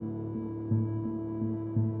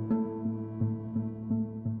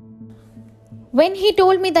When he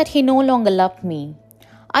told me that he no longer loved me,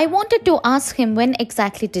 I wanted to ask him when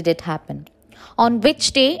exactly did it happen? On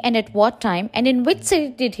which day and at what time and in which city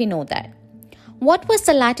did he know that? What was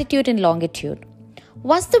the latitude and longitude?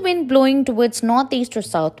 Was the wind blowing towards northeast or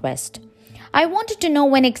southwest? I wanted to know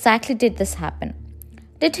when exactly did this happen.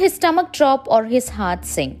 Did his stomach drop or his heart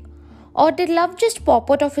sink? Or did love just pop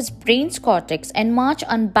out of his brain's cortex and march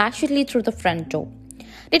unabashedly through the front door?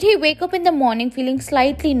 Did he wake up in the morning feeling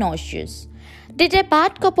slightly nauseous? Did a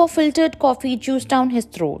bad cup of filtered coffee juice down his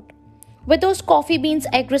throat? Were those coffee beans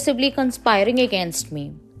aggressively conspiring against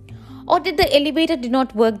me? Or did the elevator did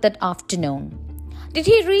not work that afternoon? Did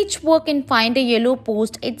he reach work and find a yellow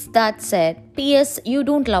post that said, P.S. You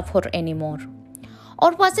don't love her anymore?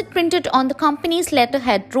 Or was it printed on the company's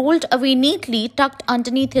letterhead rolled away neatly tucked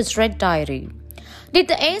underneath his red diary? Did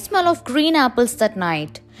the air smell of green apples that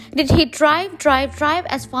night? Did he drive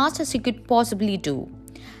as fast as he could possibly do?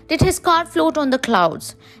 Did his car float on the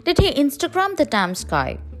clouds? Did he Instagram the damn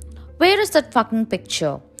sky? Where is that fucking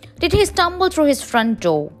picture? Did he stumble through his front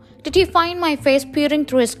door? Did he find my face peering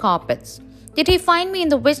through his carpets? Did he find me in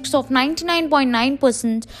the whisks of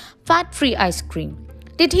 99.9% fat-free ice cream?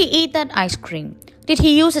 Did he eat that ice cream? Did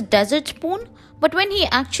he use a dessert spoon? But when he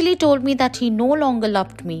actually told me that he no longer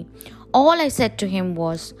loved me, all I said to him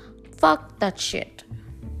was, fuck that shit.